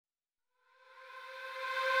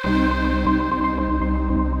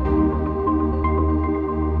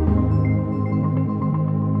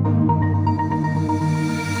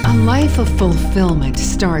life of fulfillment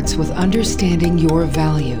starts with understanding your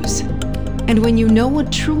values. And when you know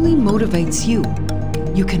what truly motivates you,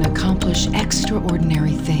 you can accomplish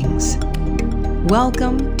extraordinary things.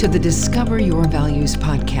 Welcome to the Discover Your Values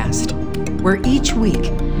podcast, where each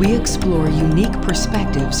week we explore unique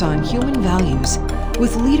perspectives on human values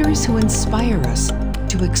with leaders who inspire us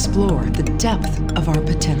to explore the depth of our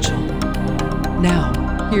potential.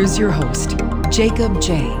 Now, here's your host, Jacob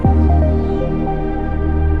J.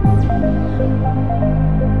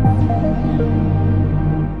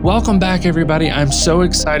 Welcome back, everybody. I'm so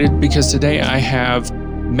excited because today I have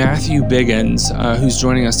Matthew Biggins, who's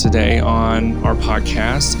joining us today on our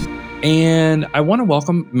podcast. And I want to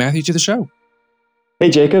welcome Matthew to the show. Hey,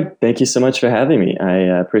 Jacob. Thank you so much for having me.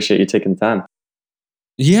 I appreciate you taking the time.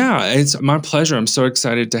 Yeah, it's my pleasure. I'm so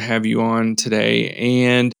excited to have you on today.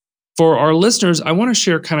 And for our listeners, I want to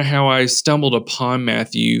share kind of how I stumbled upon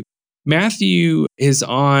Matthew. Matthew is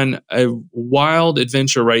on a wild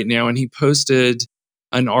adventure right now, and he posted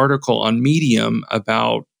an article on Medium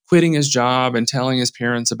about quitting his job and telling his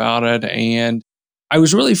parents about it. And I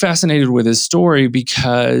was really fascinated with his story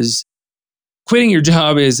because quitting your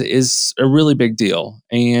job is a really big deal,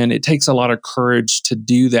 and it takes a lot of courage to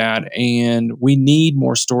do that. And we need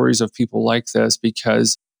more stories of people like this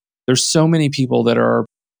because there's so many people that are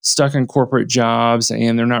stuck in corporate jobs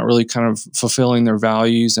and they're not really kind of fulfilling their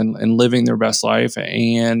values and living their best life.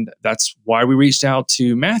 And that's why we reached out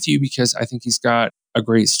to Matthew, because I think he's got a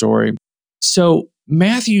great story. So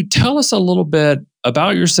Matthew, tell us a little bit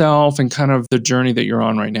about yourself and kind of the journey that you're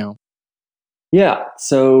on right now. Yeah,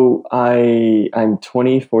 so I'm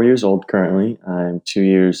 24 years old currently. I'm 2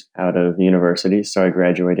 years out of university, so I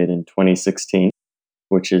graduated in 2016,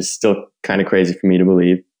 which is still kind of crazy for me to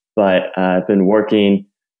believe. But I've been working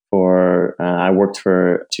I worked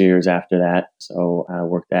for 2 years after that. So I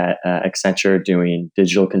worked at Accenture doing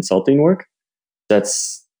digital consulting work.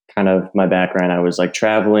 That's kind of my background. I was like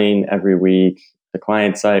traveling every week to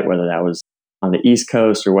client site, whether that was on the East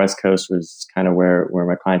Coast or West Coast was kind of where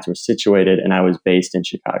my clients were situated. And I was based in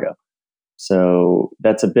Chicago. So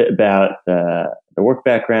that's a bit about the work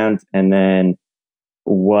background. And then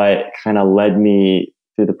what kind of led me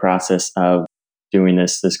through the process of doing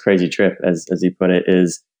this crazy trip, as you put it,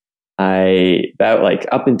 is about like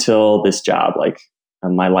up until this job,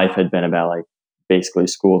 my life had been about like basically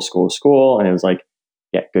school. And it was like,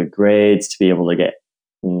 get good grades to be able to get,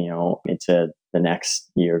 into the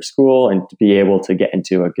next year of school and to be able to get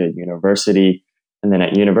into a good university. And then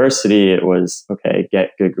at university, it was, okay,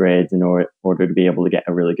 get good grades in order to be able to get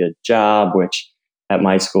a really good job, which at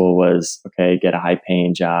my school was, okay, get a high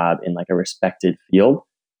paying job in like a respected field.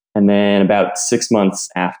 And then about 6 months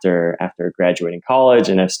after graduating college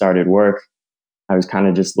and I started work, I was kind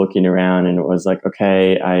of just looking around and it was like,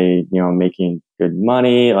 okay, I'm making good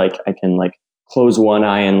money. Like I can like close one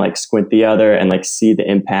eye and like squint the other and like see the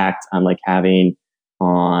impact I'm like having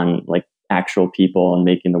on like actual people and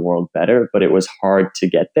making the world better. But it was hard to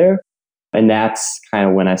get there. And that's kind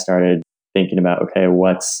of when I started thinking about, okay,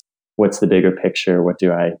 what's the bigger picture? What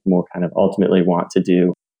do I more kind of ultimately want to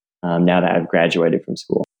do now that I've graduated from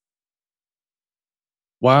school?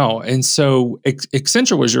 Wow. And so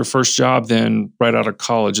Accenture was your first job then right out of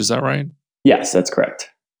college. Is that right? Yes, that's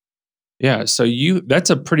correct. Yeah. So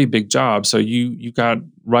that's a pretty big job. So you got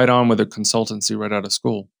right on with a consultancy right out of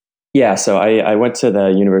school. Yeah. So I went to the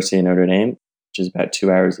University of Notre Dame, which is about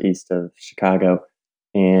 2 hours east of Chicago.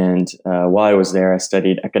 And while I was there, I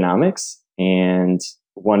studied economics. And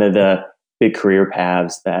one of the big career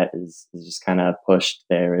paths that is just kind of pushed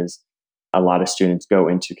there is a lot of students go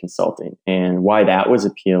into consulting. And why that was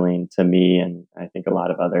appealing to me, and I think a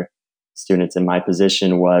lot of other students in my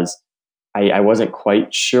position, was I wasn't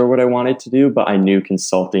quite sure what I wanted to do, but I knew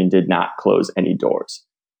consulting did not close any doors.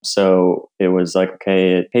 So it was like,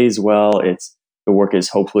 okay, it pays well. The work is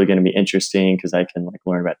hopefully going to be interesting because I can like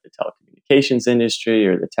learn about the telecommunications industry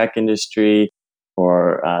or the tech industry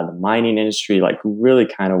or the mining industry, like really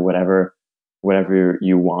kind of whatever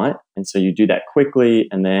you want. And so you do that quickly,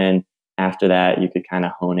 and then after that, you could kind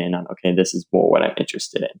of hone in on, okay, this is more what I'm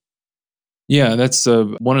interested in. Yeah, that's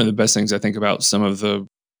one of the best things I think about some of the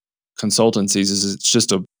consultancies is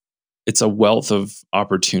it's a wealth of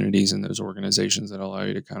opportunities in those organizations that allow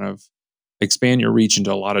you to kind of expand your reach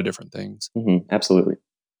into a lot of different things. Mm-hmm, absolutely.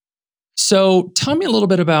 So tell me a little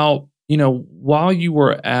bit about, while you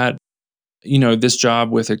were at, this job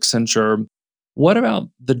with Accenture, what about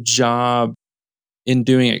the job in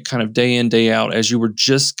doing it kind of day in, day out, as you were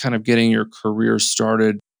just kind of getting your career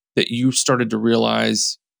started, that you started to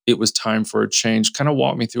realize it was time for a change? Kind of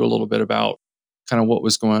walk me through a little bit about kind of what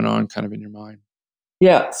was going on kind of in your mind.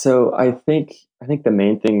 Yeah, so I think the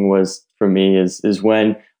main thing was for me is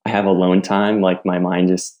when I have alone time, like my mind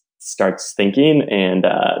just starts thinking, and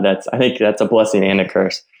that's I think that's a blessing and a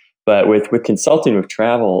curse. But with consulting with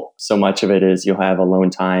travel, so much of it is you'll have alone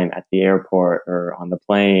time at the airport or on the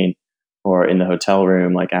plane or in the hotel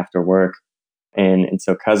room, like after work, and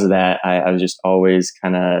so because of that, I was just always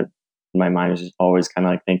kind of my mind was just always kind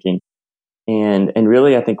of like thinking, and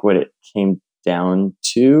really, I think what it came down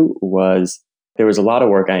to was there was a lot of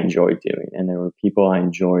work I enjoyed doing, and there were people I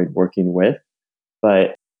enjoyed working with.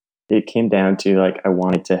 But it came down to like I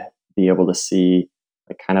wanted to be able to see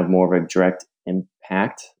like kind of more of a direct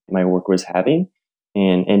impact my work was having,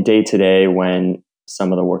 and day to day when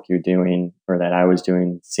some of the work you're doing or that I was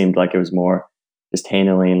doing seemed like it was more just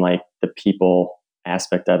handling like the people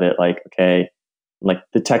aspect of it. Like okay, like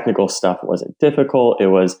the technical stuff wasn't difficult. It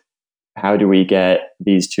was how do we get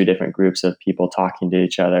these two different groups of people talking to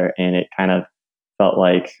each other? And it kind of felt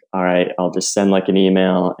like, all right, I'll just send like an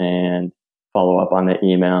email and follow up on the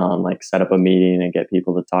email and like set up a meeting and get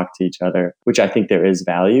people to talk to each other, which I think there is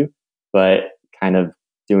value, but kind of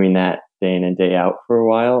doing that day in and day out for a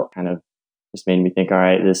while kind of just made me think, all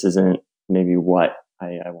right, this isn't maybe what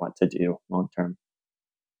I want to do long term.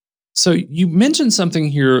 So you mentioned something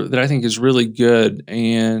here that I think is really good,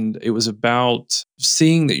 and it was about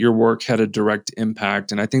seeing that your work had a direct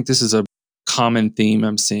impact. And I think this is a common theme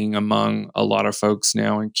I'm seeing among a lot of folks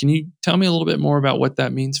now. And can you tell me a little bit more about what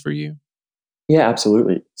that means for you? Yeah,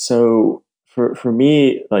 absolutely. So for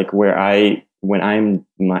me, like where I when I'm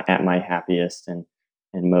at my happiest and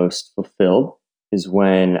most fulfilled is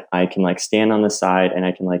when I can like stand on the side and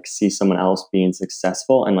I can like see someone else being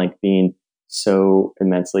successful and like being so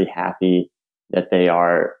immensely happy that they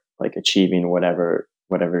are like achieving whatever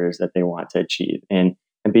it is that they want to achieve. And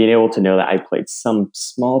being able to know that I played some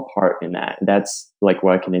small part in that. That's like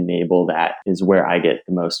what can enable that is where I get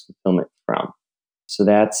the most fulfillment from. So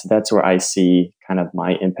that's where I see kind of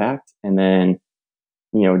my impact. And then,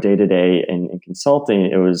 day to day in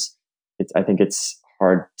consulting, I think it's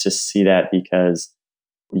hard to see that because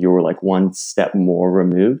you're like one step more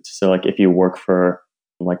removed. So like if you work for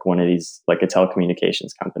like one of these, like a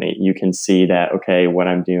telecommunications company, you can see that, okay, what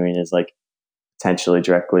I'm doing is like potentially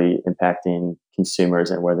directly impacting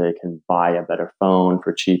consumers and where they can buy a better phone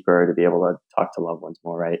for cheaper to be able to talk to loved ones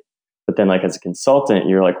more, right? But then, like as a consultant,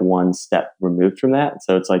 you're like one step removed from that.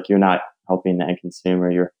 So it's like you're not helping the end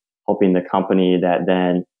consumer, you're helping the company that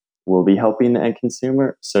then will be helping the end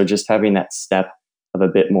consumer. So just having that step of a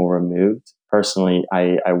bit more removed, personally,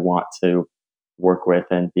 I want to work with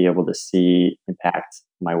and be able to see impact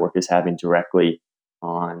my work is having directly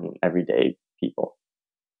on everyday people.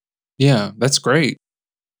 Yeah, that's great.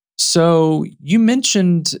 So you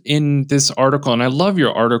mentioned in this article, and I love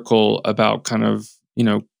your article about kind of,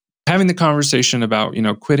 having the conversation about,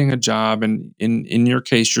 quitting a job. And in your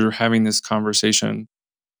case, you're having this conversation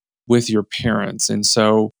with your parents. And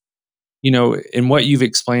so, in what you've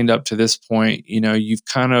explained up to this point,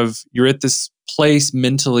 you're at this place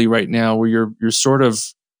mentally right now where you're sort of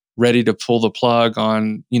ready to pull the plug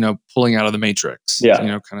on, pulling out of the matrix, Yeah.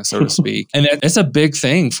 kind of so to speak. And that's a big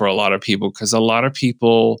thing for a lot of people because a lot of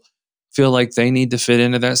people feel like they need to fit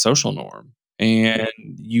into that social norm. And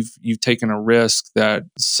you've taken a risk that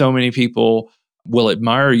so many people will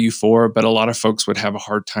admire you for, but a lot of folks would have a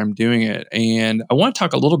hard time doing it. And I want to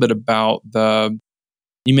talk a little bit about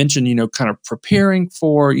you mentioned, kind of preparing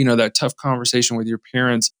for, that tough conversation with your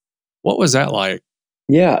parents. What was that like?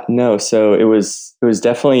 Yeah, no. So it was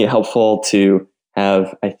definitely helpful to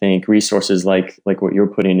have, I think, resources like what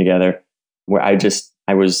you're putting together, where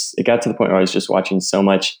it got to the point where I was just watching so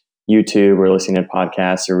much YouTube or listening to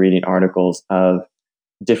podcasts or reading articles of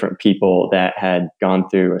different people that had gone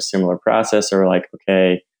through a similar process or like,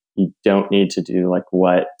 okay, you don't need to do like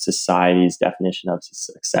what society's definition of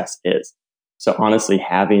success is. So honestly,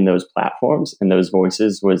 having those platforms and those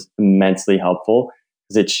voices was immensely helpful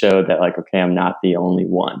because it showed that like, okay, I'm not the only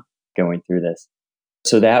one going through this.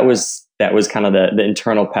 So that was kind of the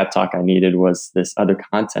internal pep talk I needed was this other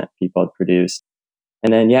content people had produced.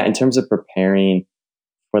 And then yeah, in terms of preparing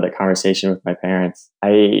for the conversation with my parents,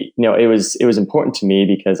 it was important to me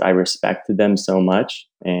because I respected them so much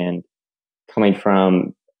and coming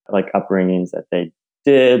from like upbringings that they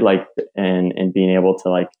did like and being able to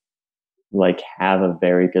like have a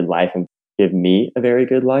very good life and give me a very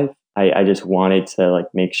good life. I just wanted to like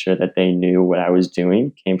make sure that they knew what I was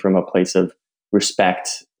doing came from a place of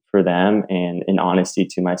respect for them and an honesty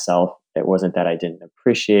to myself. It wasn't that I didn't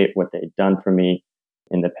appreciate what they'd done for me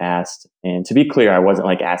in the past. And to be clear, I wasn't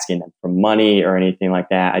like asking them for money or anything like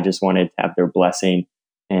that. I just wanted to have their blessing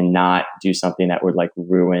and not do something that would like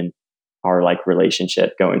ruin our like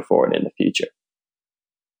relationship going forward in the future.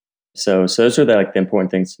 So those are the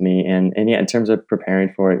important things to me. And yeah, in terms of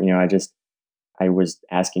preparing for it, I was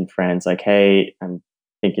asking friends like, hey, I'm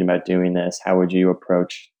thinking about doing this. How would you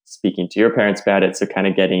approach speaking to your parents about it? So kind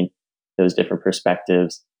of getting those different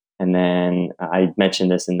perspectives. And then I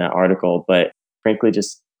mentioned this in the article, but frankly,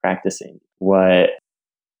 just practicing what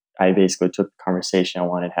I basically took the conversation I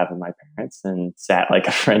wanted to have with my parents and sat like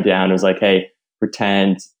a friend down and was like, hey,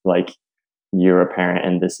 pretend like you're a parent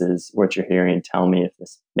and this is what you're hearing. Tell me if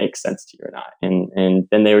this makes sense to you or not. And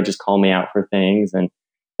then they would just call me out for things, and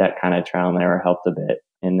that kind of trial and error helped a bit.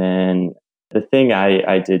 And then the thing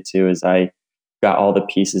I did too is I got all the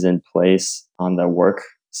pieces in place on the work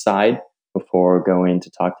side before going to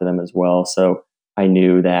talk to them as well. So I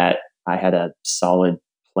knew that I had a solid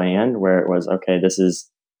plan where it was, okay, this is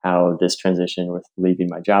how this transition with leaving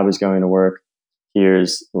my job is going to work.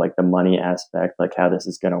 Here's like the money aspect, like how this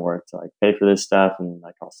is going to work to like pay for this stuff and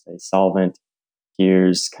like I'll stay solvent.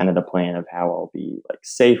 Here's kind of the plan of how I'll be like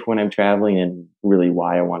safe when I'm traveling and really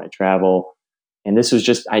why I want to travel. And this was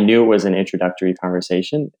just, I knew it was an introductory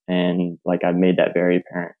conversation. And like I made that very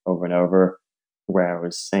apparent over and over where I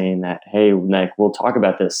was saying that, hey, like we'll talk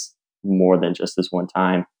about this more than just this one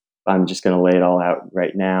time. I'm just going to lay it all out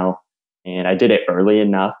right now. And I did it early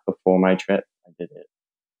enough before my trip. I did it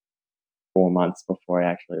 4 months before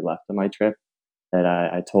I actually left on my trip that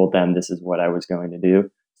I told them this is what I was going to do.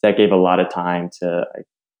 So that gave a lot of time to,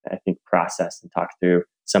 I think, process and talk through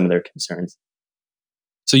some of their concerns.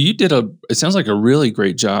 So you did it sounds like a really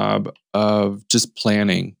great job of just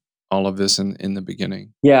planning all of this in the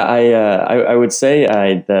beginning. Yeah, I would say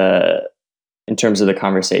in terms of the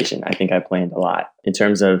conversation, I think I planned a lot. In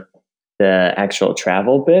terms of the actual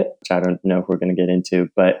travel bit, which I don't know if we're going to get into,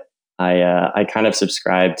 but I kind of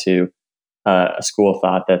subscribe to a school of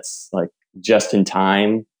thought that's like just in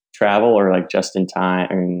time travel or like just in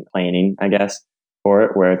time planning, I guess, for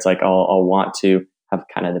it, where it's like I'll want to have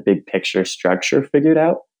kind of the big picture structure figured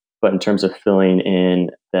out. But in terms of filling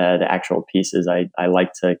in the actual pieces, I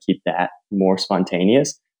like to keep that more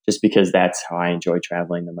spontaneous just because that's how I enjoy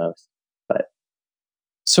traveling the most. But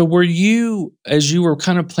So were you, as you were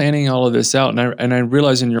kind of planning all of this out, and I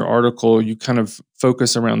realize in your article you kind of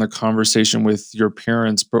focus around the conversation with your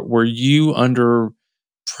parents, but were you under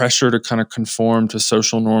pressure to kind of conform to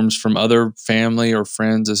social norms from other family or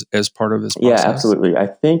friends as part of this yeah, process? absolutely. I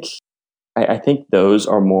think those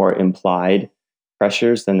are more implied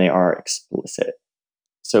pressures than they are explicit.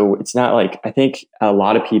 So it's not like I think a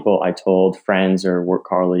lot of people I told friends or work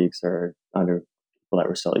colleagues or under people that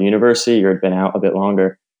were still at university or had been out a bit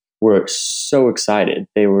longer were so excited.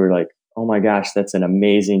 They were like, "Oh my gosh, that's an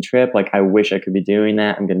amazing trip! Like I wish I could be doing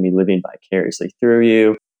that. I'm going to be living vicariously through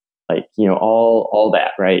you." Like, all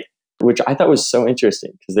that, right? Which I thought was so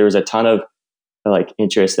interesting because there was a ton of like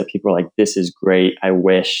interest that people were like, "This is great. I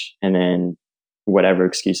wish," and then whatever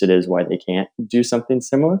excuse it is why they can't do something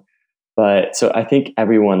similar. But so I think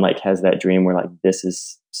everyone like has that dream where like this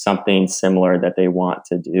is something similar that they want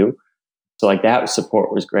to do. So like that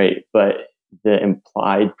support was great, but the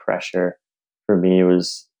implied pressure for me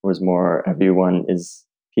was more everyone is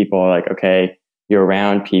people are like, okay, you're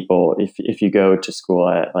around people. If you go to school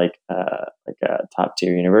at like a top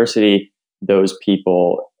tier university, those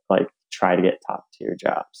people like try to get top tier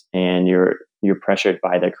jobs, and you're pressured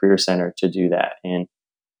by the career center to do that, and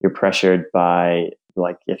you're pressured by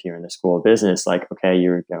like if you're in the school of business, like okay,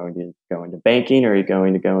 you're going to go into banking or you're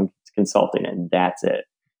going to go into consulting, and that's it.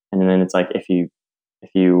 And then it's like if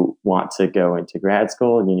you want to go into grad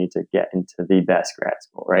school, you need to get into the best grad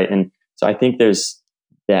school, right? And so I think there's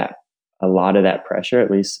that a lot of that pressure,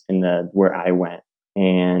 at least in the where I went,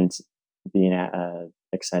 and being at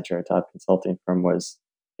Accenture, a top consulting firm,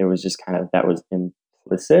 it was just kind of that was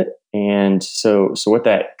implicit. And so what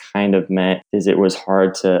that kind of meant is it was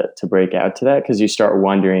hard to break out to that because you start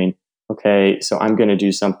wondering, okay, so I'm going to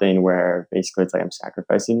do something where basically it's like I'm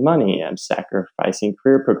sacrificing money, I'm sacrificing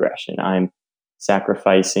career progression, I'm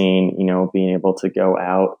sacrificing, being able to go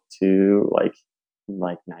out to like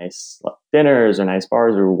nice dinners or nice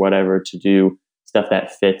bars or whatever to do stuff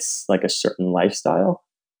that fits like a certain lifestyle,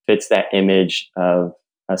 fits that image of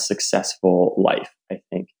a successful life, I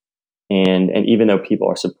think. And even though people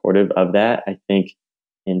are supportive of that, I think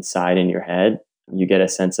inside in your head, you get a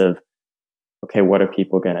sense of, okay, what are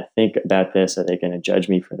people going to think about this? Are they going to judge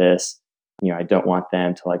me for this? I don't want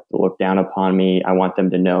them to like look down upon me. I want them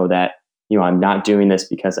to know that, I'm not doing this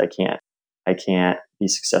because I can't be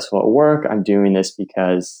successful at work. I'm doing this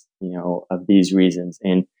because, of these reasons.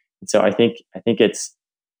 And so I think it's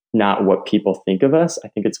not what people think of us. I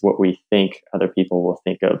think it's what we think other people will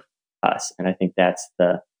think of us. And I think that's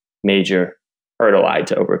the major hurdle I had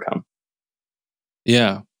to overcome.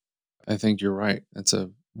 Yeah, I think you're right. That's a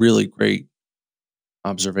really great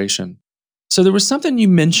observation. So there was something you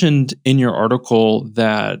mentioned in your article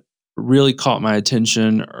that really caught my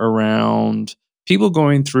attention around people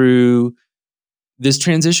going through this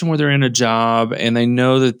transition where they're in a job and they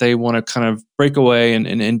know that they want to kind of break away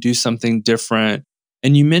and do something different.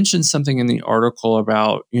 And you mentioned something in the article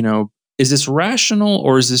about, is this rational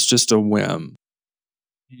or is this just a whim?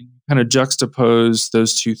 You kind of juxtapose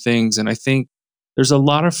those two things. And I think there's a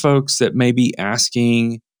lot of folks that may be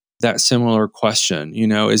asking that similar question.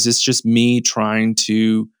 Is this just me trying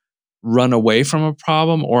to run away from a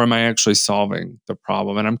problem or am I actually solving the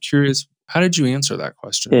problem? And I'm curious, how did you answer that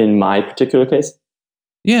question? In my particular case?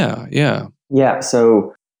 Yeah, yeah. Yeah.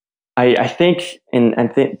 So I think, and I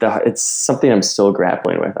think it's something I'm still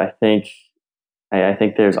grappling with. I think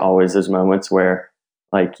there's always those moments where,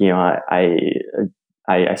 like,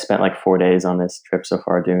 I spent like 4 days on this trip so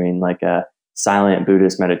far doing like a silent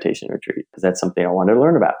Buddhist meditation retreat because that's something I wanted to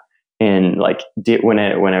learn about. And like when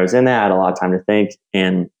I was in that, I had a lot of time to think,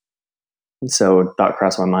 and so thought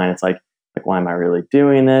crossed my mind. It's like why am I really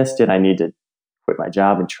doing this? Did I need to quit my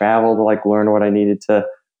job and travel to like learn what I needed to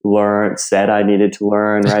learn? Said I needed to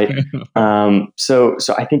learn, right? So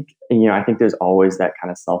I think I think there's always that kind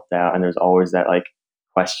of self doubt, and there's always that like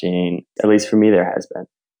questioning. At least for me, there has been,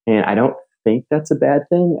 and I don't think that's a bad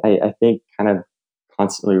thing. I think kind of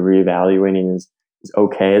constantly reevaluating is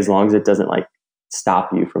okay as long as it doesn't like stop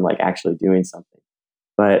you from like actually doing something.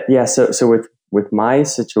 But yeah, so with my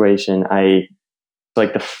situation, I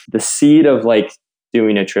like the seed of like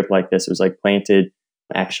doing a trip like this was like planted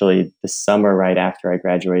actually the summer right after I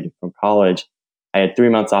graduated from college. I had 3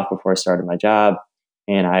 months off before I started my job,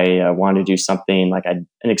 and I wanted to do something like an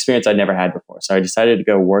experience I'd never had before. So I decided to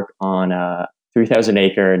go work on a 3,000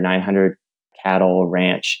 acre, 900 cattle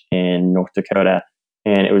ranch in North Dakota,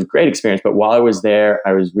 and it was a great experience. But while I was there,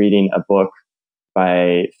 I was reading a book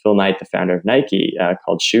by Phil Knight, the founder of Nike,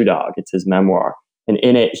 called Shoe Dog. It's his memoir. And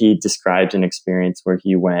in it, he described an experience where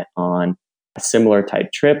he went on a similar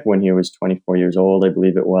type trip when he was 24 years old, I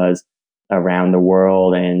believe it was, around the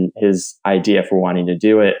world. And his idea for wanting to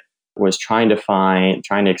do it was trying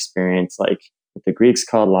to experience like what the Greeks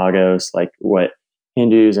called logos, like what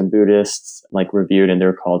Hindus and Buddhists like reviewed in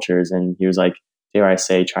their cultures. And he was like, dare I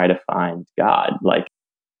say, try to find God, like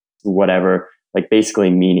whatever, like basically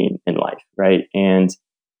meaning in life, right? And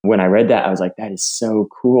when I read that, I was like, that is so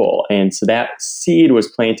cool. And so that seed was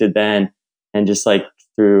planted then, and just like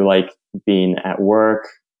through like being at work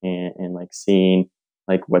and like seeing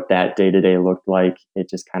like what that day to day looked like, it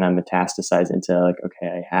just kind of metastasized into like, okay,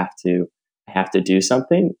 I have to do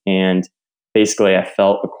something. And basically I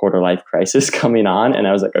felt a quarter life crisis coming on, and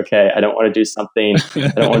I was like, okay, I don't want to do something, I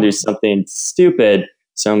don't want to do something stupid.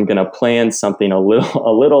 So I'm going to plan something a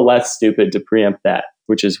little less stupid to preempt that,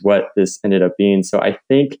 which is what this ended up being. So I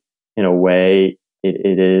think in a way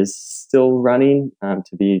it is still running,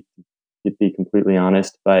 to be completely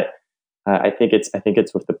honest, but I think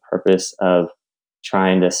it's with the purpose of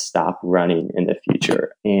trying to stop running in the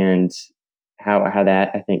future. And how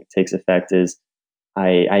that I think takes effect is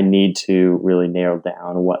I need to really narrow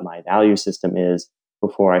down what my value system is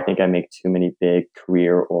before I think I make too many big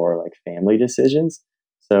career or like family decisions.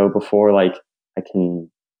 So before like I can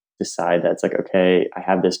decide that's like, okay, I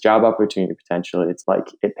have this job opportunity potentially. It's like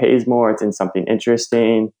it pays more, it's in something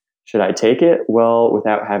interesting. Should I take it? Well,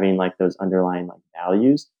 without having like those underlying like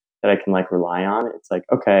values that I can like rely on, it's like,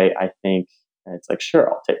 okay, I think it's like, sure,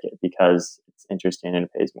 I'll take it because it's interesting and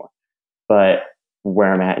it pays more. But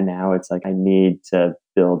where I'm at now, it's like I need to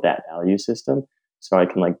build that value system so I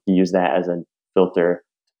can like use that as a filter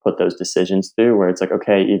to put those decisions through, where it's like,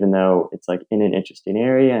 okay, even though it's like in an interesting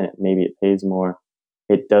area and maybe it pays more,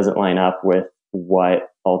 it doesn't line up with what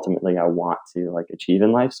ultimately I want to like achieve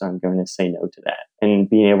in life. So I'm going to say no to that. And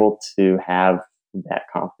being able to have that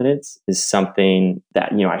confidence is something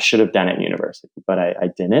that, I should have done at university, but I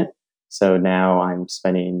didn't. So now I'm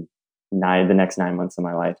spending the next 9 months of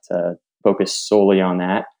my life to focus solely on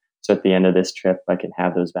that. So at the end of this trip, I can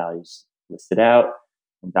have those values listed out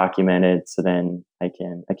and documented. So then I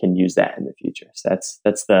can use that in the future. So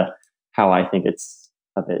that's the how I think it's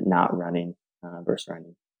of it not running versus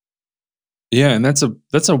running. Yeah, and that's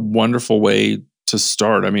a wonderful way to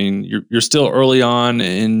start. I mean, you're still early on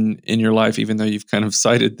in your life, even though you've kind of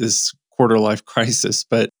cited this quarter life crisis,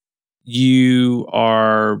 but you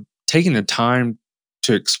are taking the time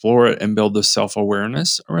to explore it and build the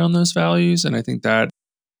self-awareness around those values. And I think that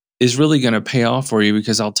is really going to pay off for you,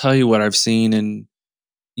 because I'll tell you what I've seen in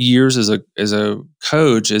years as a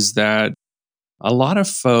coach is that a lot of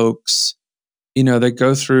folks they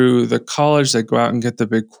go through the college, they go out and get the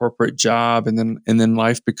big corporate job, and then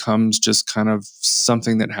life becomes just kind of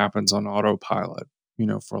something that happens on autopilot,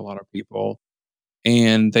 for a lot of people.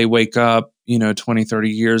 And they wake up, 20, 30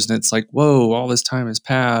 years, and it's like, whoa, all this time has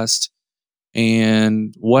passed.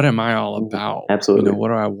 And what am I all about? Absolutely. What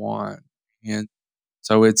do I want? And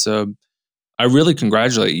so I really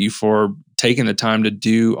congratulate you for taking the time to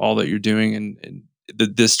do all that you're doing and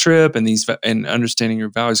this trip and and understanding your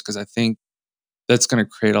values, because I think that's going to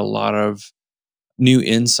create a lot of new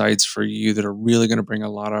insights for you that are really going to bring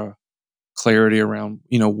a lot of clarity around,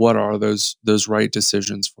 what are those right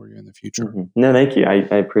decisions for you in the future. No, thank you.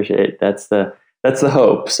 I appreciate it. That's the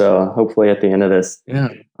hope. So hopefully at the end of this, Yeah.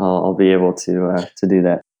 I'll be able to do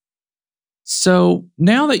that. So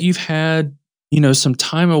now that you've had, some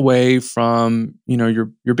time away from,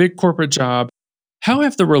 your big corporate job, how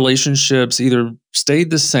have the relationships either stayed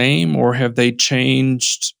the same or have they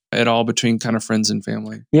changed at all between kind of friends and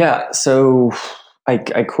family? Yeah. So I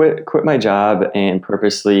quit my job and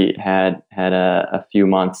purposely had a few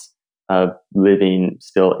months of living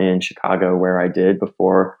still in Chicago where I did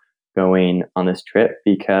before going on this trip,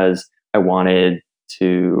 because I wanted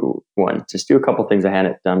to, one, just do a couple things I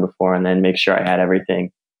hadn't done before, and then make sure I had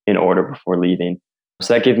everything in order before leaving.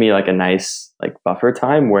 So that gave me like a nice like buffer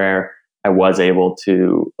time where I was able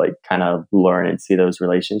to like kind of learn and see those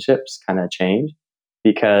relationships kind of change.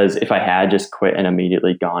 Because if I had just quit and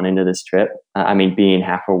immediately gone into this trip, I mean, being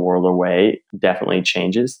half a world away definitely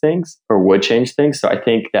changes things, or would change things. So I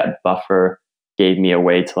think that buffer gave me a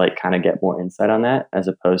way to like kind of get more insight on that, as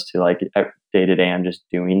opposed to like day to day, I'm just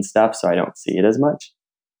doing stuff, so I don't see it as much.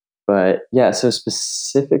 But yeah, so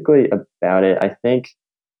specifically about it, I think,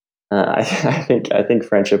 I think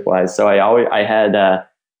friendship wise. So I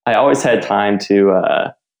always had time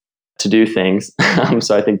to do things.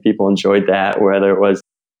 So I think people enjoyed that, whether it was,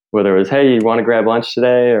 hey, you want to grab lunch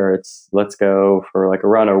today, or it's let's go for like a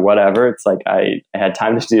run or whatever. It's like I had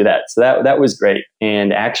time to do that. So that was great.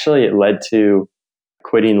 And actually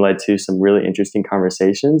quitting led to some really interesting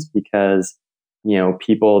conversations, because,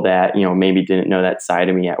 people that, maybe didn't know that side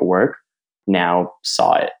of me at work now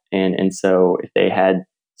saw it. And so if they had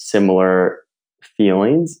similar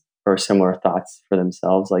feelings or similar thoughts for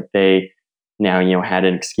themselves, like they now, had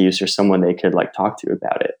an excuse or someone they could like talk to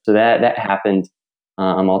about it. So that happened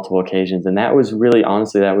on multiple occasions. And that was really,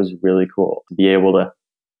 honestly, that was really cool to be able to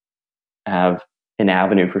have an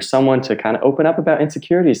avenue for someone to kind of open up about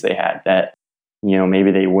insecurities they had that,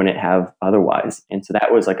 maybe they wouldn't have otherwise. And so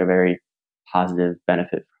that was like a very positive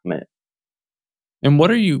benefit from it. And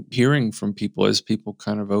what are you hearing from people as people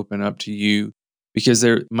kind of open up to you? Because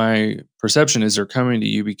my perception is they're coming to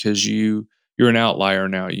you because you're an outlier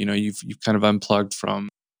now. You've kind of unplugged from,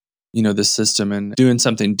 the system and doing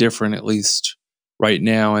something different, at least right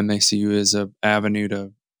now, and they see you as a avenue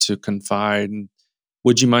to confide. And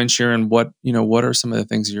would you mind sharing what are some of the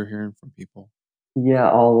things you're hearing from people? Yeah,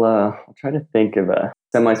 I'll try to think of a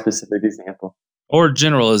semi-specific example. Or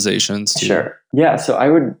generalizations too. Sure. Yeah. So I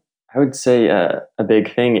would say a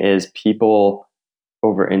big thing is people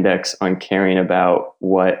over-index on caring about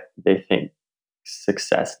what they think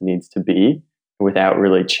success needs to be without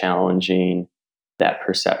really challenging that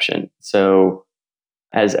perception. So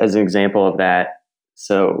as an example of that,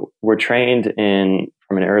 so we're trained in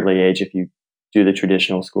from an early age, if you do the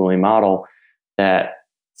traditional schooling model, that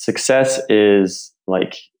success is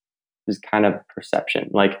kind of perception.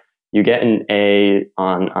 Like you get an A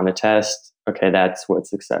on a test, okay, that's what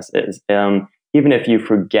success is. Even if you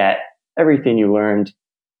forget everything you learned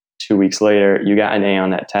 2 weeks later, you got an A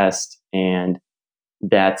on that test, and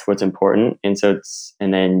that's what's important. And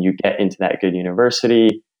then you get into that good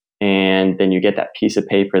university, and then you get that piece of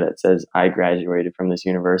paper that says, I graduated from this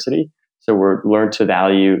university. So we're learned to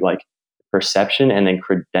value like perception and then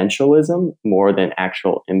credentialism more than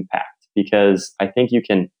actual impact, because I think you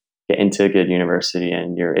can get into a good university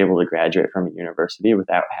and you're able to graduate from a university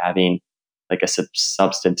without having like a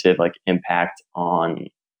substantive like impact on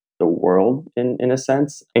the world in a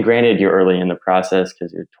sense. And granted, you're early in the process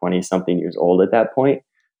because you're 20 something years old at that point.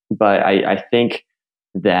 But I think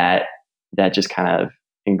that just kind of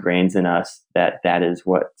ingrains in us that is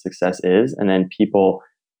what success is. And then people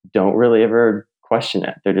don't really ever question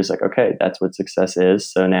it. They're just like, okay, that's what success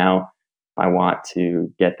is. So now I want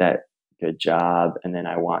to get that good job, and then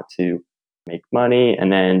I want to make money.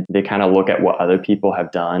 And then they kind of look at what other people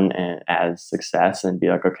have done as success and be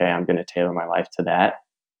like, okay, I'm going to tailor my life to that,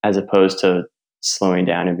 as opposed to slowing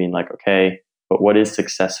down and being like, okay, but what is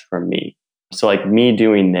success for me? So like me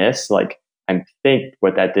doing this, like I think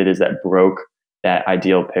what that did is that broke that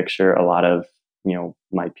ideal picture a lot of,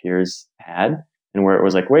 my peers had, and where it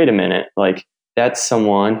was like, wait a minute, like that's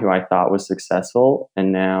someone who I thought was successful,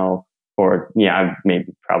 and now, or yeah,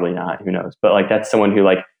 maybe probably not, who knows? But like that's someone who,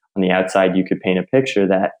 like, on the outside you could paint a picture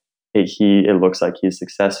that it looks like he's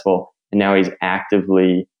successful, and now he's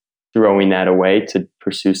actively throwing that away to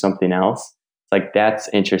pursue something else. It's like that's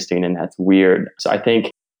interesting and that's weird. So I think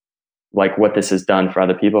like what this has done for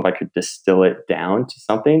other people, if I could distill it down to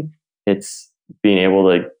something, it's being able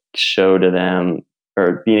to show to them,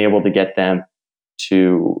 or being able to get them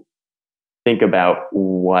to think about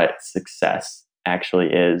what success actually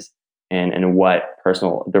is, and what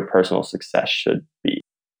their personal success should be.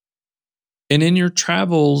 And in your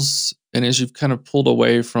travels, and as you've kind of pulled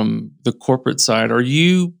away from the corporate side, are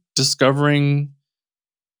you discovering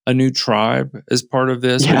a new tribe as part of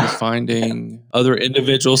this? Are you Yeah. finding other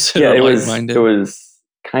individuals that Yeah, are it like-minded? was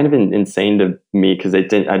kind of insane to me because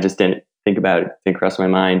I just didn't think about it, didn't cross my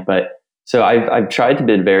mind. But so I've tried to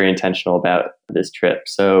be very intentional about this trip.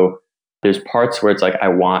 So there's parts where it's like I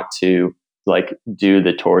want to like do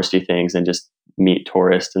the touristy things and just meet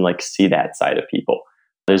tourists and like see that side of people.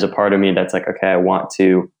 There's a part of me that's like, okay, I want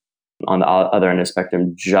to, on the other end of the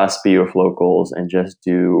spectrum, just be with locals and just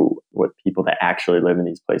do what people that actually live in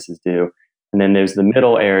these places do. And then there's the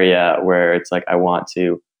middle area where it's like I want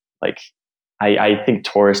to, like, I think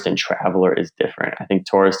tourist and traveler is different. I think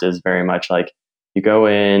tourist is very much like you go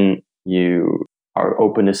in, you are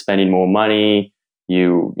open to spending more money,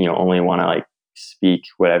 you know only want to like speak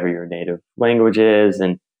whatever your native language is,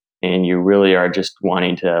 and you really are just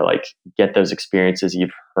wanting to like get those experiences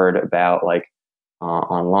you've heard about like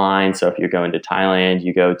online. So if you're going to Thailand,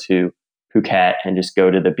 you go to Phuket and just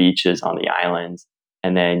go to the beaches on the islands,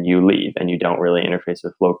 and then you leave and you don't really interface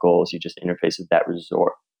with locals. You just interface with that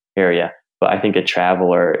resort area. But I think a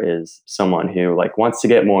traveler is someone who like wants to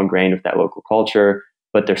get more ingrained with that local culture,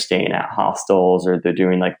 but they're staying at hostels or they're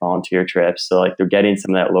doing like volunteer trips. So like they're getting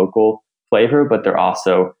some of that local flavor, but they're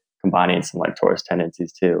also combining some like tourist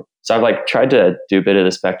tendencies too. So I've like tried to do a bit of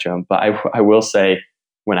the spectrum, but I will say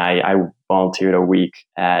when I volunteered a week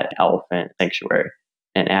at Elephant Sanctuary,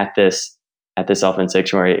 and at this Elephant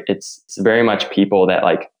Sanctuary, it's very much people that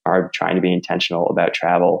like are trying to be intentional about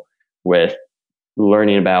travel, with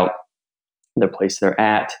learning about the place they're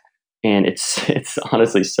at. And it's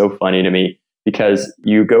honestly so funny to me because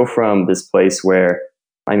you go from this place where,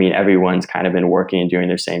 I mean, everyone's kind of been working and doing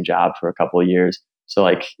their same job for a couple of years. So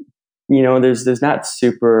like, there's not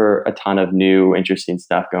super a ton of new interesting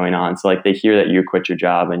stuff going on. So like they hear that you quit your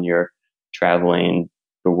job and you're traveling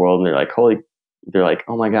the world, and they're like,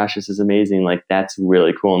 oh my gosh, this is amazing. Like that's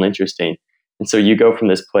really cool and interesting. And so you go from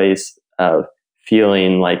this place of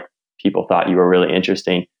feeling like people thought you were really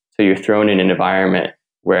interesting, so you're thrown in an environment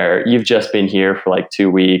where you've just been here for like 2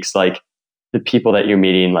 weeks. Like the people that you're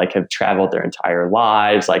meeting like have traveled their entire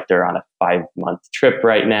lives. Like they're on a 5-month trip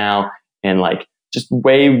right now, and like just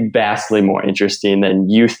way vastly more interesting than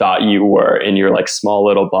you thought you were in your like small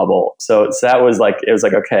little bubble. So that was like, it was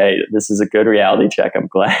like, okay, this is a good reality check. I'm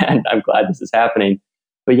glad this is happening.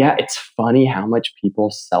 But yeah, it's funny how much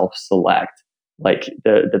people self-select. Like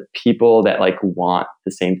the people that like want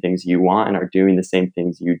the same things you want and are doing the same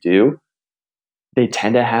things you do, they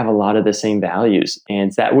tend to have a lot of the same values.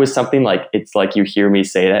 And that was something like, it's like you hear me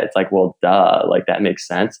say that, it's like, well, duh, like that makes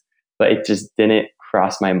sense. But it just didn't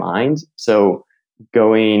cross my mind. So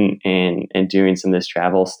going and doing some of this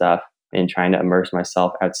travel stuff and trying to immerse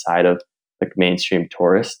myself outside of like mainstream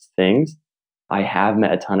tourist things, I have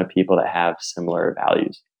met a ton of people that have similar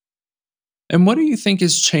values. And what do you think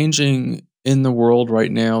is changing in the world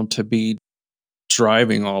right now to be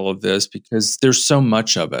driving all of this? Because there's so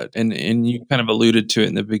much of it. And you kind of alluded to it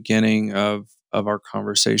in the beginning of our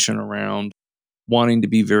conversation around wanting to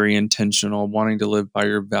be very intentional, wanting to live by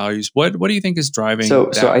your values. What do you think is driving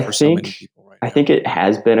So that for so many people right I now? think it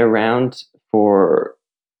has been around for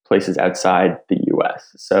places outside the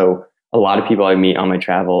US. So a lot of people I meet on my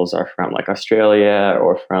travels are from like Australia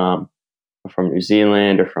or from New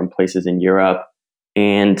Zealand or from places in Europe.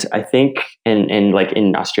 And I think and like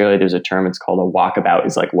in Australia there's a term, it's called a walkabout,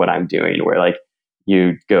 is like what I'm doing, where like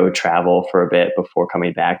you go travel for a bit before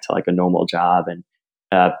coming back to like a normal job. And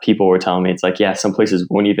people were telling me it's like, yeah, some places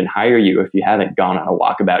won't even hire you if you haven't gone on a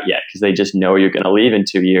walkabout yet because they just know you're going to leave in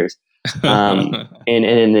 2 years. And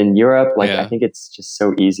in Europe, like I Yeah. think it's just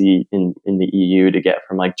so easy in the EU to get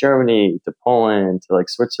from like Germany to Poland to like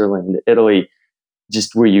Switzerland to Italy,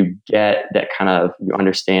 just where you get that kind of, you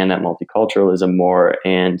understand that multiculturalism more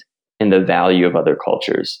and the value of other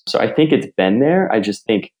cultures. So I think it's been there. I just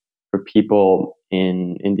think for people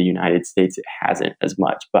in the United States, it hasn't as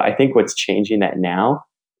much. But I think what's changing that now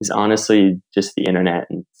is honestly just the internet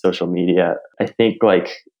and social media. I think like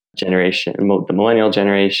generation, the millennial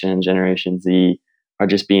generation, Generation Z, are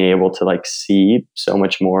just being able to like see so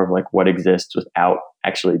much more of like what exists without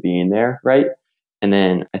actually being there, right? And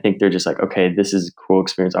then I think they're just like, okay, this is a cool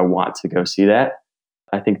experience. I want to go see that.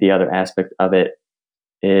 I think the other aspect of it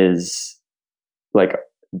is like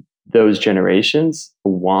those generations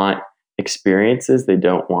want experiences, they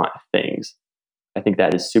don't want things. I think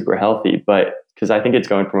that is super healthy, but because I think it's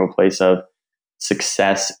going from a place of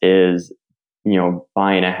success is,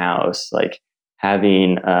 buying a house, like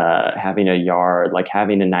having a yard, like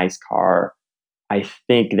having a nice car. I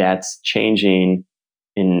think that's changing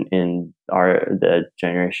in the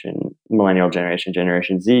millennial generation,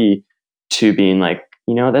 Generation Z, to being like,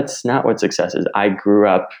 that's not what success is. I grew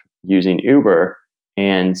up using Uber,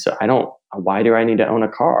 and so why do I need to own a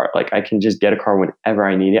car? Like, I can just get a car whenever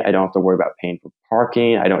I need it. I don't have to worry about paying for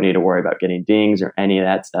parking. I don't need to worry about getting dings or any of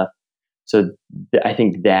that stuff. So I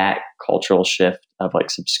think that cultural shift of like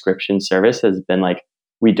subscription service has been like,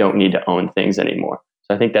 we don't need to own things anymore.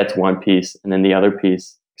 So I think that's one piece. And then the other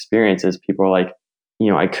piece, experiences, people are like,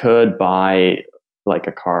 I could buy like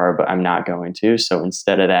a car, but I'm not going to. So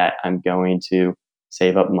instead of that, I'm going to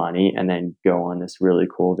save up money and then go on this really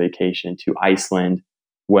cool vacation to Iceland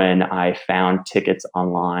when I found tickets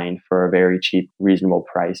online for a very cheap, reasonable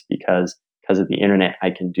price because of the internet,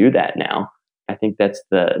 I can do that now. I think those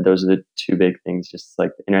are the two big things, just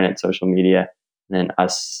like the internet, social media, and then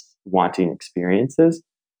us wanting experiences.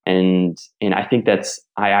 And I think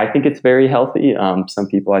I think it's very healthy. Some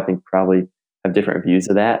people I think probably have different views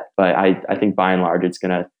of that, but I think by and large it's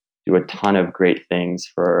going to do a ton of great things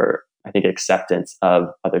for, I think, acceptance of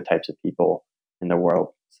other types of people in the world.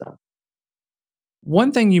 So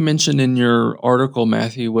one thing you mentioned in your article,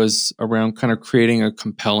 Matthew, was around kind of creating a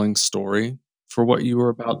compelling story for what you were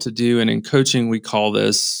about to do. And in coaching, we call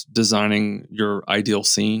this designing your ideal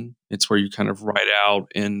scene. It's where you kind of write out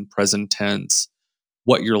in present tense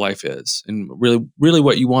what your life is and really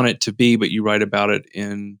what you want it to be, but you write about it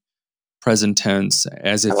in present tense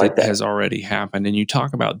as if it has already happened. And you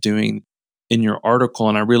talk about doing in your article,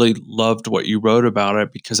 and I really loved what you wrote about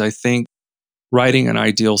it because I think writing an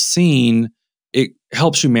ideal scene, it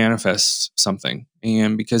helps you manifest something.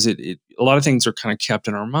 And because a lot of things are kind of kept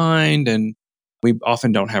in our mind and we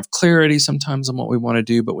often don't have clarity sometimes on what we want to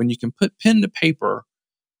do. But when you can put pen to paper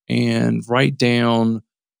and write down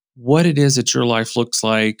what it is that your life looks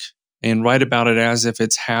like and write about it as if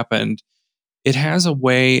it's happened, it has a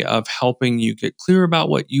way of helping you get clear about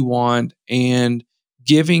what you want and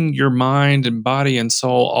giving your mind and body and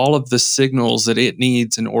soul all of the signals that it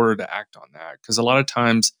needs in order to act on that. Because a lot of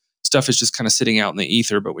times stuff is just kind of sitting out in the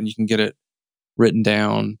ether, but when you can get it written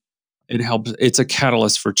down, it helps. It's a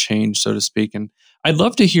catalyst for change, so to speak. And I'd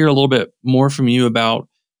love to hear a little bit more from you about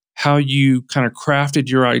how you kind of crafted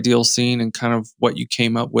your ideal scene and kind of what you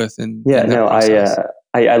came up with in that process.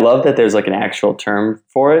 I love that there's like an actual term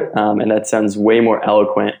for it. And that sounds way more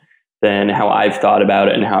eloquent than how I've thought about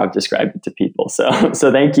it and how I've described it to people. So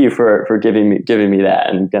thank you for giving me that.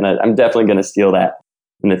 And I'm definitely gonna steal that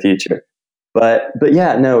in the future. But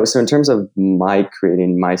yeah, no. So in terms of my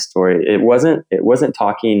creating my story, it wasn't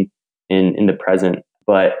talking in the present,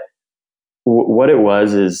 but what it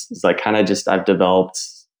was is like kind of just I've developed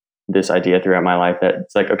this idea throughout my life that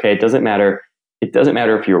it's like, okay, it doesn't matter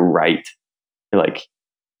if you're right, like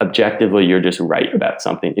objectively you're just right about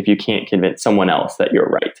something if you can't convince someone else that you're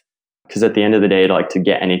right, because at the end of the day, to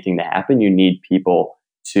get anything to happen, you need people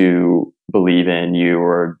to believe in you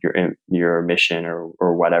or your mission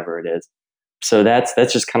or whatever it is. So that's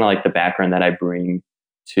just kind of like the background that I bring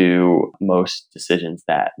to most decisions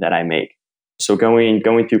that I make. So going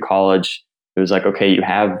through college, it was like, okay, you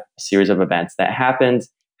have a series of events that happened.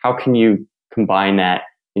 How can you combine that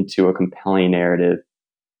into a compelling narrative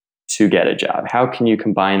to get a job? How can you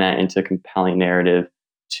combine that into a compelling narrative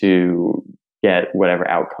to get whatever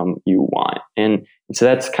outcome you want? And so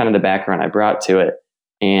that's kind of the background I brought to it.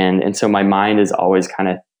 And so my mind is always kind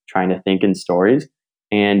of trying to think in stories.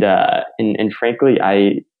 And frankly,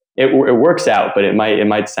 it works out, but it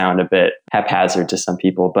might sound a bit haphazard to some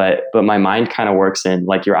people. But my mind kind of works in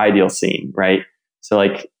like your ideal scene, right? So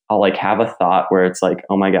like I'll like have a thought where it's like,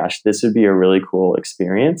 oh my gosh, this would be a really cool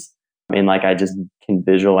experience. And like I just can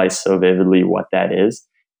visualize so vividly what that is.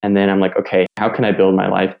 And then I'm like, okay, how can I build my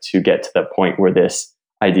life to get to the point where this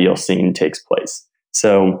ideal scene takes place?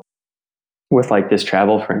 So with like this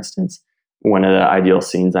travel, for instance, one of the ideal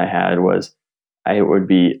scenes I had was it would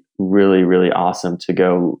be really, really awesome to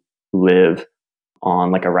go live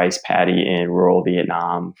on like a rice paddy in rural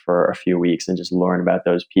Vietnam for a few weeks and just learn about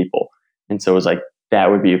those people. And so it was like, that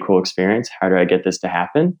would be a cool experience. How do I get this to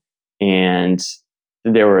happen? And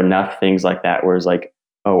there were enough things like that where it's like,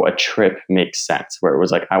 oh, a trip makes sense, where it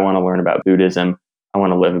was like, I want to learn about Buddhism. I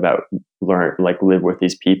want to live with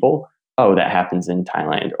these people. Oh, that happens in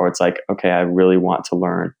Thailand. Or it's like, okay, I really want to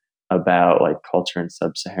learn about like culture in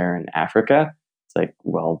sub-Saharan Africa. It's like,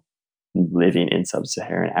 well, living in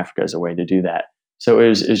sub-Saharan Africa is a way to do that. So it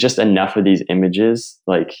was just enough of these images,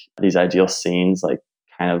 like these ideal scenes, like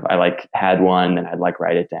kind of, I like had one and I'd like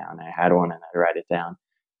write it down. I had one and I'd write it down.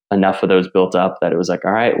 Enough of those built up that it was like,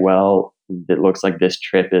 all right, well, it looks like this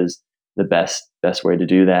trip is the best way to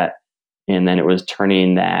do that. And then it was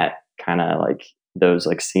turning that kind of like those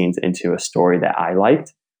like scenes into a story that I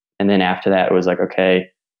liked. And then after that, it was like, okay,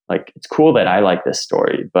 like it's cool that I like this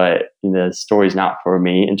story, but the story's not for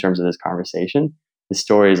me in terms of this conversation. The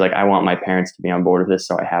story is like, I want my parents to be on board with this,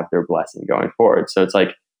 so I have their blessing going forward. So it's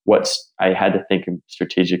like, I had to think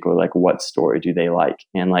strategically, like, what story do they like?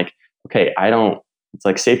 And like, okay, it's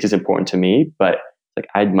like safety is important to me, but like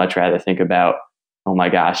I'd much rather think about, oh my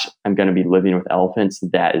gosh, I'm going to be living with elephants.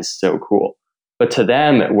 That is so cool. But to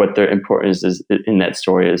them, what their importance is in that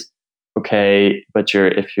story is, okay, but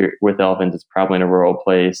if you're with elephants, it's probably in a rural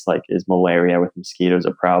place. Like, is malaria with mosquitoes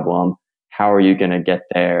a problem? How are you going to get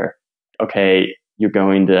there? Okay, you're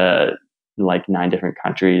going to like 9 different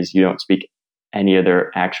countries. You don't speak any of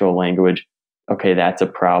their actual language. Okay, that's a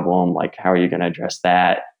problem. Like, how are you going to address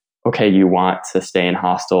that? Okay, you want to stay in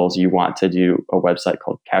hostels. You want to do a website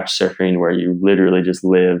called Couchsurfing where you literally just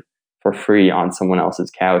live for free on someone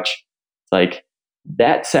else's couch. It's like,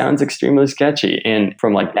 that sounds extremely sketchy. And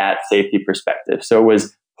from like that safety perspective. So it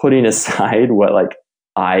was putting aside what like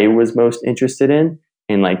I was most interested in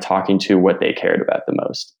and like talking to what they cared about the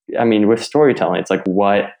most. I mean, with storytelling, it's like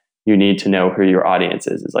what you need to know who your audience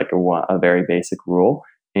is like a very basic rule.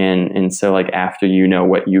 And so like after you know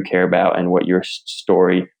what you care about and what your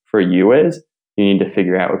story for you is, you need to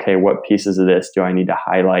figure out, okay, what pieces of this do I need to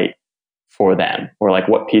highlight for them? Or like,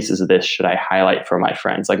 what pieces of this should I highlight for my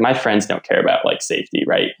friends? Like, my friends don't care about like safety,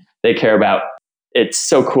 right? They care about, it's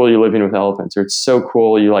so cool you're living with elephants, or it's so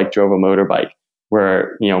cool you like drove a motorbike.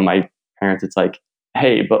 Where, my parents, it's like,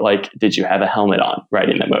 hey, but like, did you have a helmet on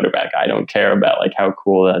riding the motorbike? I don't care about like how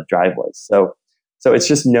cool that drive was. So it's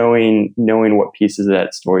just knowing what pieces of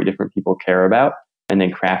that story different people care about and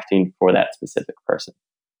then crafting for that specific person.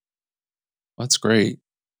 That's great.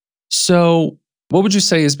 So what would you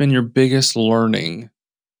say has been your biggest learning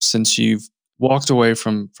since you've walked away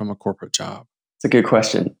from a corporate job? It's a good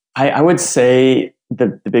question. I would say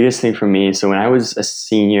the biggest thing for me, so when I was a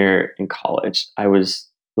senior in college, I was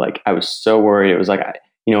so worried. It was like,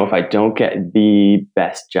 if I don't get the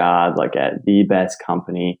best job, like at the best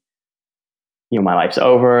company, my life's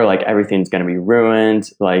over, like everything's going to be ruined.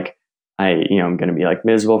 Like I'm going to be like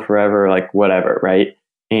miserable forever, like whatever. Right.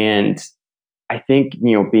 And I think,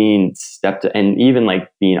 being and even like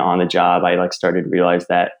being on the job, I like started to realize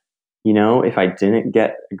that, if I didn't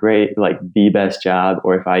get a great, like the best job,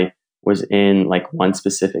 or if I was in like one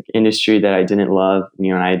specific industry that I didn't love,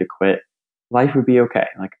 and I had to quit, life would be okay.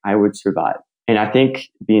 Like I would survive. And I think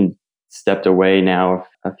being stepped away now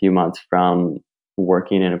a few months from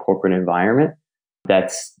working in a corporate environment,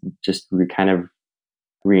 that's just kind of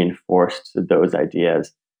reinforced those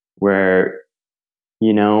ideas where,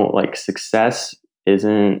 like success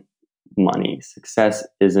isn't money. Success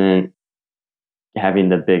isn't having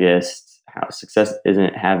the biggest house. Success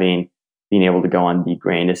isn't being able to go on the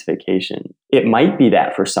grandest vacation. It might be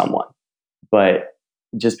that for someone, but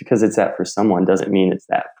just because it's that for someone doesn't mean it's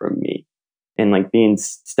that for me. And like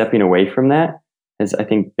stepping away from that has, I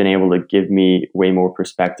think, been able to give me way more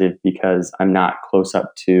perspective because I'm not close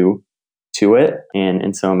up to it.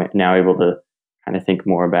 And so I'm now able to kind of think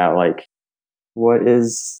more about like, what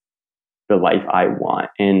is the life I want?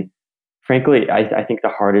 And frankly, I think the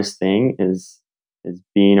hardest thing is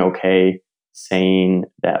being okay saying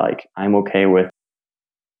that like I'm okay with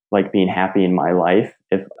like being happy in my life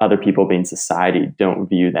if other people in society don't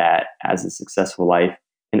view that as a successful life,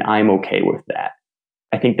 and I'm okay with that.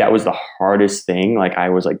 I think that was the hardest thing like I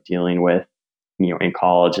was like dealing with, in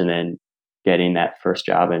college, and then getting that first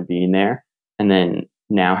job and being there, and then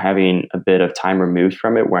now having a bit of time removed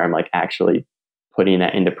from it where I'm like actually putting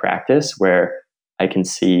that into practice, where I can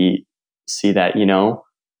see that,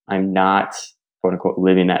 I'm not quote unquote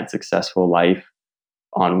living that successful life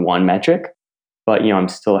on one metric, but I'm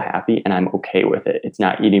still happy and I'm okay with it. It's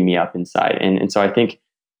not eating me up inside. And so I think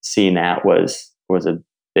seeing that was a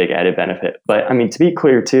big added benefit. But I mean, to be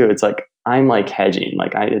clear too, it's like I'm like hedging.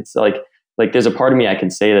 Like it's like there's a part of me I can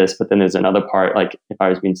say this, but then there's another part, like if I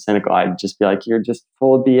was being cynical, I'd just be like, you're just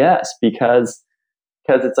full of BS because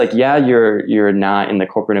it's like, yeah, you're not in the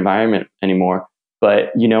corporate environment anymore,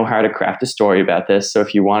 but you know how to craft a story about this. So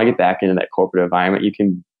if you want to get back into that corporate environment, you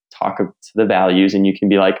can talk to the values and you can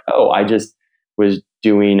be like, oh, I just was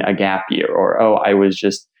doing a gap year, or oh, I was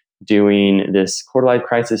just doing this quarter life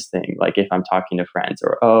crisis thing, like if I'm talking to friends,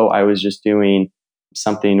 or oh, I was just doing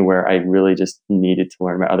something where I really just needed to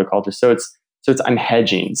learn about other cultures. So it's I'm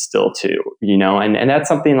hedging still too, you know, and that's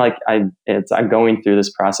something like I'm going through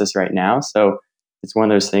this process right now. So it's one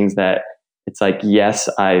of those things that it's like, yes,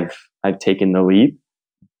 I've taken the leap,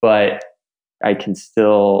 but I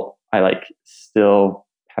still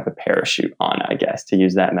have a parachute on, I guess, to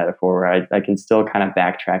use that metaphor, where I can still kind of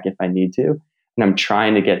backtrack if I need to. And I'm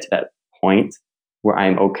trying to get to that point where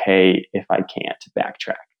I'm okay if I can't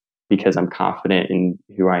backtrack, because I'm confident in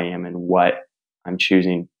who I am and what I'm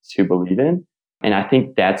choosing to believe in. And I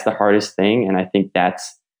think that's the hardest thing. And I think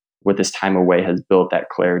that's what this time away has built that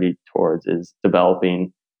clarity towards, is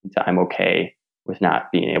developing into I'm okay with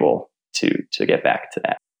not being able to get back to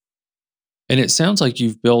that. And it sounds like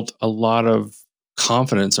you've built a lot of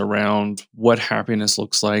confidence around what happiness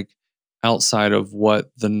looks like outside of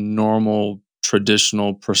what the normal,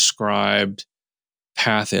 traditional, prescribed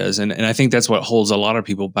path is. And I think that's what holds a lot of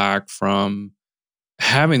people back from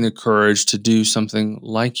having the courage to do something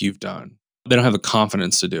like you've done. They don't have the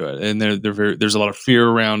confidence to do it. And there's a lot of fear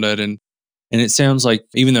around it. And it sounds like,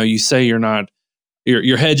 even though you say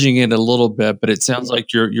you're hedging it a little bit, but it sounds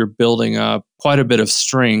like you're building up quite a bit of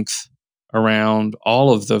strength around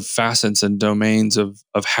all of the facets and domains of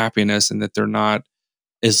happiness, and that they're not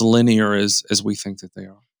as linear as we think that they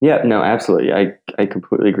are. Yeah, no, absolutely. I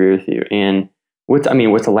completely agree with you. And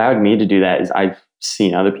what's allowed me to do that is I've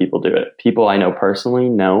seen other people do it. People I know personally,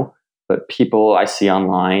 no, but people I see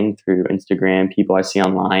online through Instagram, people I see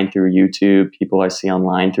online through YouTube, people I see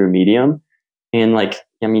online through Medium. And like,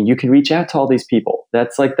 I mean, you can reach out to all these people.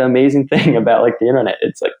 That's like the amazing thing about like the internet.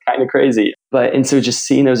 It's like kind of crazy. And so just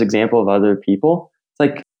seeing those examples of other people, it's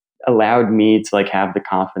like allowed me to like have the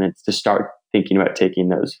confidence to start thinking about taking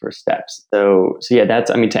those first steps. So yeah,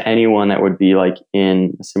 that's, I mean, to anyone that would be like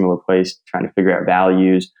in a similar place, trying to figure out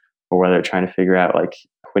values, or whether they're trying to figure out like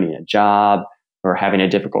quitting a job, or having a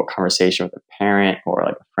difficult conversation with a parent or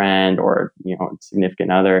like a friend, or, you know, a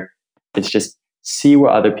significant other, it's just see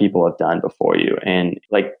what other people have done before you and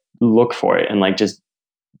like look for it and like just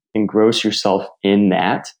engross yourself in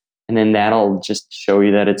that. And then that'll just show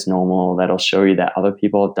you that it's normal. That'll show you that other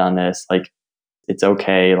people have done this. Like, it's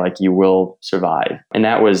okay. Like, you will survive. And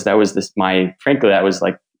frankly, that was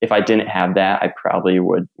like, if I didn't have that, I probably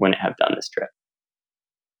wouldn't have done this trip.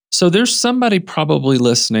 So there's somebody probably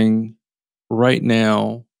listening right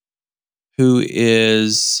now who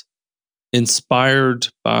is inspired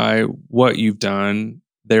by what you've done.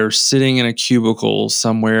 They're sitting in a cubicle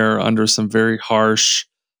somewhere under some very harsh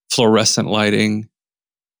fluorescent lighting,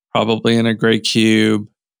 probably in a gray cube,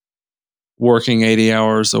 working 80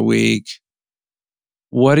 hours a week.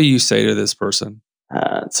 What do you say to this person?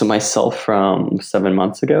 So myself from 7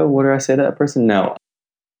 months ago, what do I say to that person? No.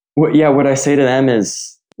 What I say to them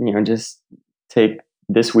is, you know, just take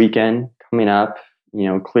this weekend coming up, you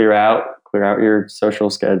know, clear out your social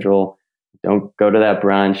schedule. Don't go to that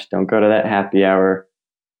brunch. Don't go to that happy hour.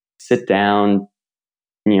 Sit down.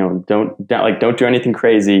 You know, don't do anything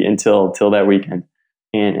crazy until that weekend,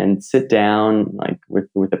 and sit down like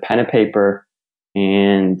with a pen and paper,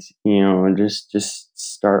 and you know, just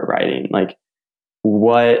start writing.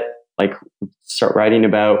 Start writing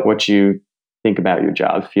about what you think about your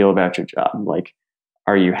job, feel about your job. Like,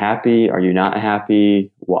 are you happy? Are you not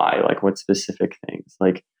happy? Why? Like, what specific things?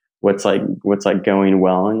 Like, what's going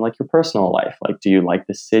well in like your personal life? Like, do you like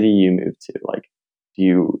the city you moved to? Like, do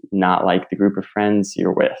you not like the group of friends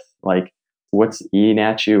you're with? Like, what's eating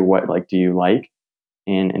at you? What like do you like?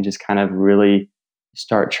 And just kind of really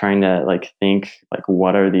start trying to like think like,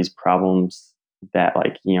 what are these problems that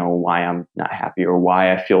like, you know, why I'm not happy, or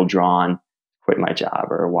why I feel drawn to quit my job,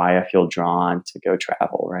 or why I feel drawn to go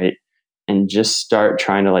travel, right? And just start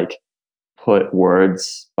trying to like put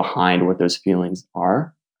words behind what those feelings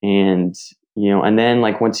are. And, you know, and then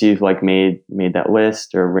like once you've like made that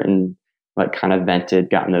list or written, like kind of vented,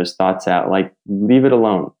 gotten those thoughts out, like leave it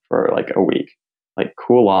alone for like a week, like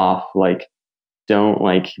cool off, like don't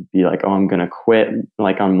like be like, oh, I'm going to quit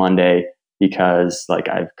like on Monday because like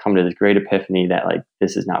I've come to this great epiphany that like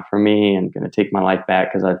this is not for me. I'm going to take my life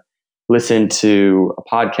back because I've listened to a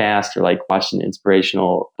podcast or like watched an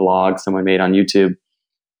inspirational blog someone made on YouTube,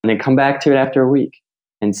 and then come back to it after a week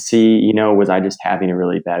and see, you know, was I just having a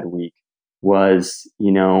really bad week? Was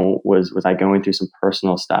I going through some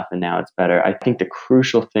personal stuff and now it's better? I think the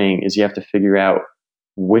crucial thing is you have to figure out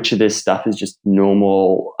which of this stuff is just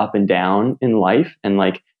normal up and down in life, and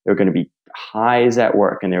like there are going to be highs at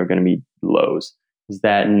work and there are going to be lows. Is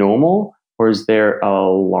that normal, or is there a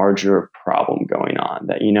larger problem going on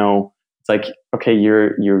that, it's like, okay,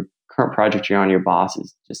 your current project you're on, your boss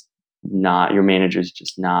is just not, your manager's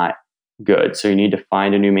just not good. So you need to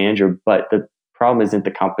find a new manager. But the problem isn't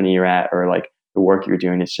the company you're at or like the work you're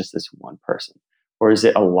doing. It's just this one person. Or is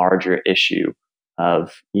it a larger issue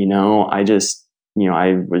of,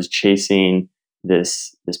 I was chasing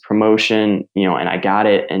this promotion, and I got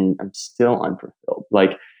it and I'm still unfulfilled.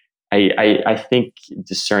 Like I think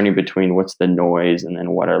discerning between what's the noise and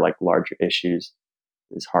then what are like larger issues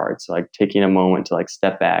is hard. So like taking a moment to like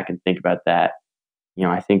step back and think about that,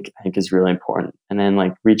 I think is really important. And then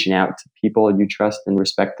like reaching out to people you trust and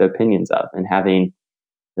respect the opinions of, and having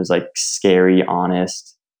those like scary,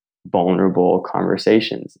 honest, vulnerable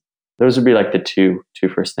conversations. Those would be like the two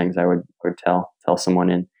first things I would tell someone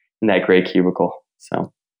in that gray cubicle.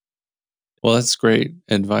 So, well, that's great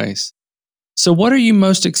advice. So what are you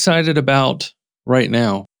most excited about right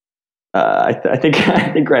now? I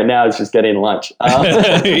think right now it's just getting lunch.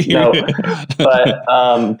 No, but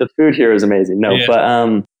the food here is amazing. No, yeah.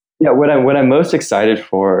 But what I'm most excited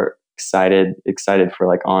for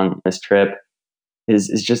like on this trip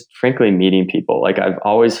is just frankly meeting people. Like I've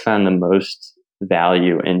always found the most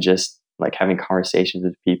value in just like having conversations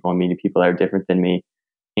with people and meeting people that are different than me.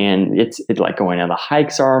 And it's like going on the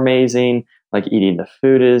hikes are amazing. Like eating the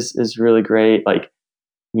food is really great. Like,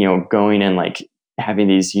 going and like having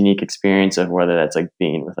these unique experience of whether that's like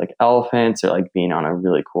being with like elephants or like being on a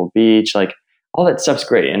really cool beach, like all that stuff's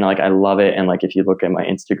great. And like, I love it. And like, if you look at my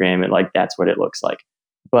Instagram, that's what it looks like.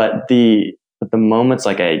 But the moments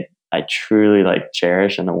like I truly like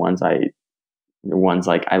cherish, and the ones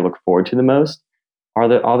like I look forward to the most are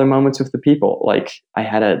the other moments with the people. Like I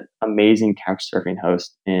had an amazing couch surfing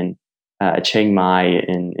host in Chiang Mai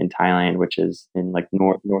in Thailand, which is in like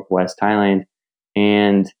northwest Thailand.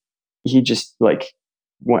 And he just like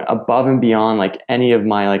went above and beyond like any of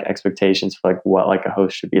my like expectations for like what like a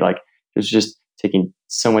host should be like. It was just taking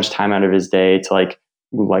so much time out of his day to like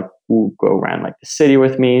go around like the city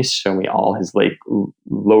with me, show me all his like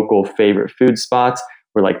local favorite food spots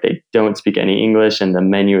where like they don't speak any English and the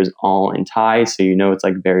menu is all in Thai. So, it's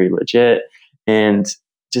like very legit. And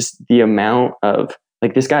just the amount of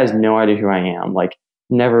like, this guy has no idea who I am, like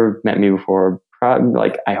never met me before. Probably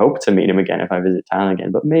like, I hope to meet him again if I visit Thailand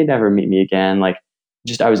again, but may never meet me again. Like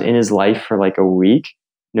just, I was in his life for like a week,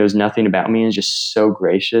 knows nothing about me, and is just so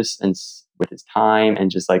gracious and with his time, and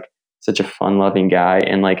just like such a fun loving guy.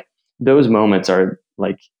 And like those moments are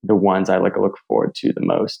like the ones I like look forward to the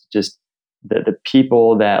most. Just the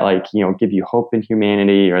people that like, give you hope in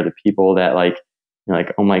humanity, or the people that like,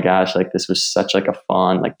 like, oh my gosh, like this was such like a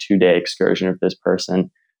fun, like 2-day excursion with this person.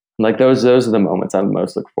 Like those are the moments I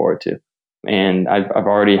most look forward to. And I've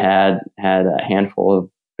already had a handful of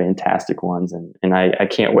fantastic ones, and I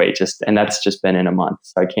can't wait, and that's just been in a month.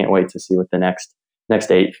 So I can't wait to see what the next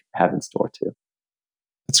 8 have in store too.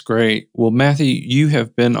 That's great. Well, Matthew, you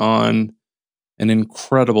have been on an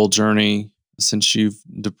incredible journey since you've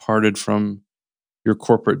departed from your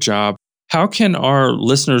corporate job. How can our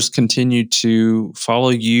listeners continue to follow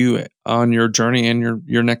you on your journey and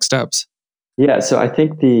your next steps? Yeah, so I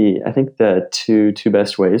think the two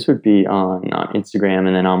best ways would be on Instagram,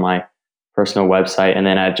 and then on my personal website, and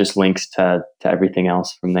then I have just links to everything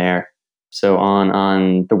else from there. So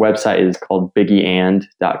on the website is called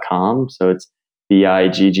biggieand.com. So it's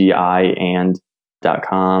BIGGI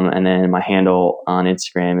and.com. And then my handle on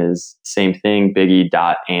Instagram is same thing,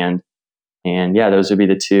 biggie.and. And yeah, those would be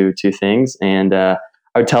the two things. And I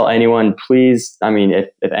would tell anyone, please, I mean,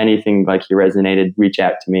 if anything like you resonated, reach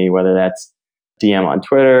out to me, whether that's DM on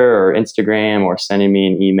Twitter or Instagram, or sending me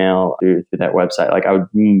an email through that website. Like I would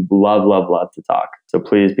love to talk. So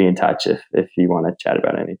please be in touch if you want to chat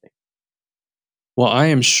about anything. Well, I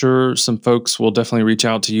am sure some folks will definitely reach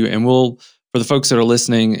out to you, and we'll, for the folks that are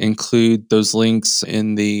listening, include those links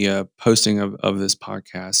in the posting of this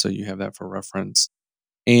podcast, so you have that for reference.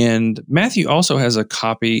 And Matthew also has a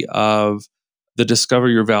copy of the Discover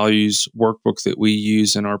Your Values workbook that we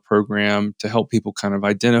use in our program to help people kind of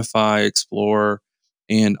identify, explore,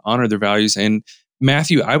 and honor their values. And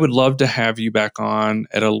Matthew, I would love to have you back on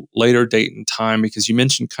at a later date and time, because you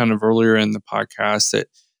mentioned kind of earlier in the podcast that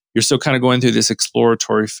you're still kind of going through this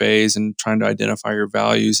exploratory phase and trying to identify your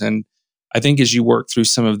values. And I think as you work through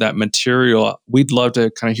some of that material, we'd love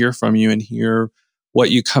to kind of hear from you and hear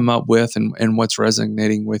what you come up with and what's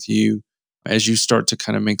resonating with you as you start to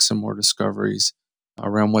kind of make some more discoveries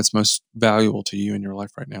around what's most valuable to you in your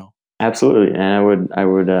life right now. Absolutely. And I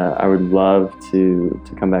would love to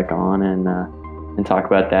come back on and talk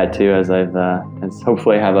about that too, as as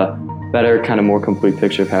hopefully have a better, kind of more complete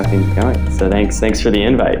picture of how things are going. So thanks for the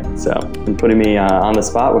invite. So, and putting me on the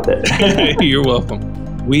spot with it. You're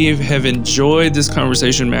welcome. We have enjoyed this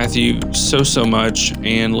conversation, Matthew, so much,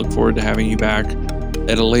 and look forward to having you back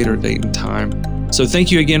at a later date and time. So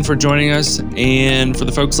thank you again for joining us. And for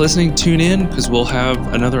the folks listening, tune in because we'll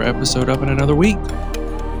have another episode up in another week.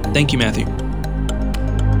 Thank you, Matthew.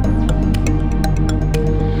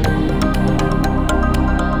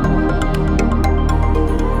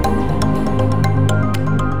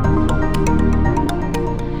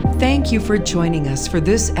 Thank you for joining us for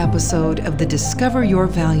this episode of the Discover Your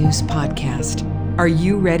Values podcast. Are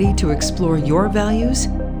you ready to explore your values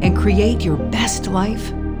and create your best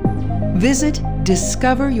life? Visit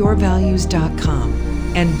discoveryourvalues.com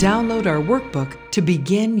and download our workbook to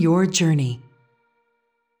begin your journey.